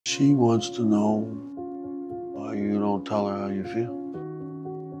She wants to know why you don't tell her how you feel.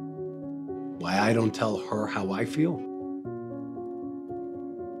 Why I don't tell her how I feel?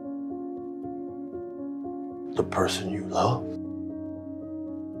 The person you love.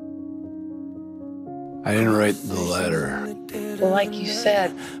 I didn't write the letter. Well, like you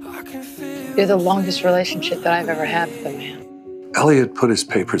said, you're the longest relationship that I've ever had with a man. Elliot put his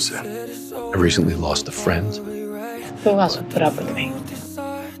papers in. I recently lost a friend. Who else would put up with me?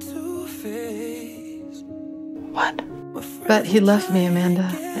 What? But he left me, Amanda,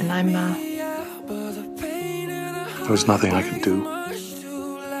 and I'm There was nothing I could do.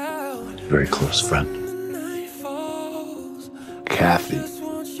 Very close friend. Kathy.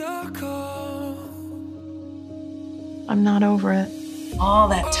 I'm not over it. All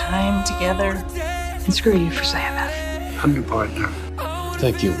that time together. And screw you for saying that. I'm your partner.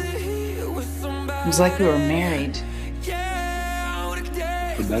 Thank you. It was like we were married.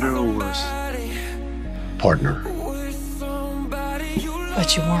 For better or worse. Partner.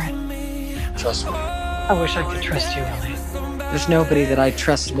 But you weren't. Trust me. I wish I could trust you, Elliot. There's nobody that I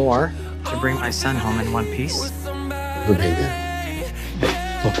trust more to bring my son home in one piece. We'll be there.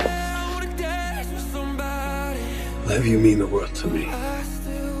 Look. Love you mean the world to me.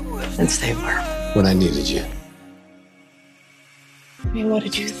 Since they were. When I needed you. I mean, what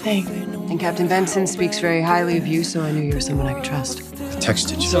did you think? And Captain Benson speaks very highly of you, so I knew you were someone I could trust. I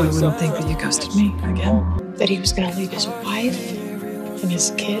texted you. So I wouldn't think that you ghosted me again. That he was gonna leave his wife and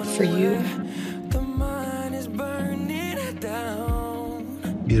his kid for you?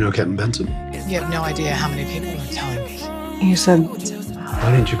 You know Captain Benson? You have no idea how many people are telling me. You said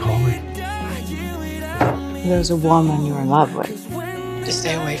Why didn't you call me? there's a woman you're in love with. To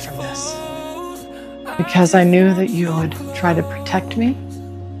stay away from this. Because I knew that you would try to protect me.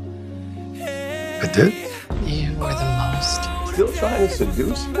 I did? You were the most. Still trying to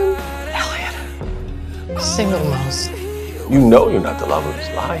seduce me? Elliot. Single most You know you're not the love of his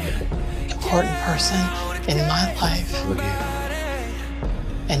life. important person in my life. Olivia.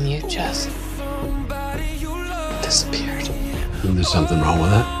 And you just disappeared. There's something wrong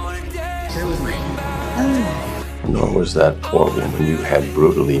with that? You're with me. Nor was that poor woman you had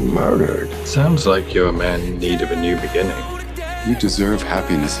brutally murdered. Sounds like you're a man in need of a new beginning. You deserve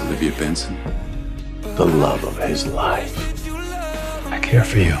happiness, Olivia Benson. The love of his life. I care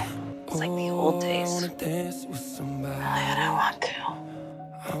for you. It's like the old days. Elliot, I want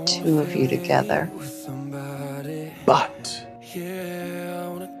to. Two of you together. But,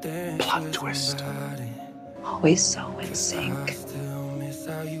 plot twist, Always so in sync.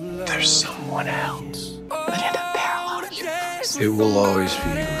 there's someone else. But in a parallel universe. It will always be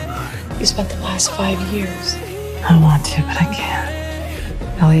you and I. You spent the last 5 years I want to, but I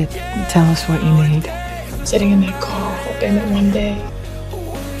can't. Elliot, tell us what you need. sitting in that car, hoping that one day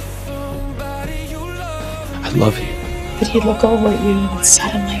I love you. that he'd look over at you and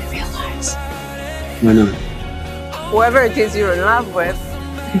suddenly realize Why not? Whoever it is you're in love with,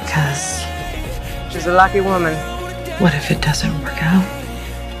 Because she's a lucky woman. what if it doesn't work out?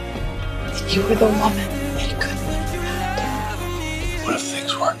 that you were the woman that he couldn't live without. What if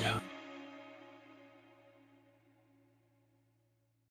things work out?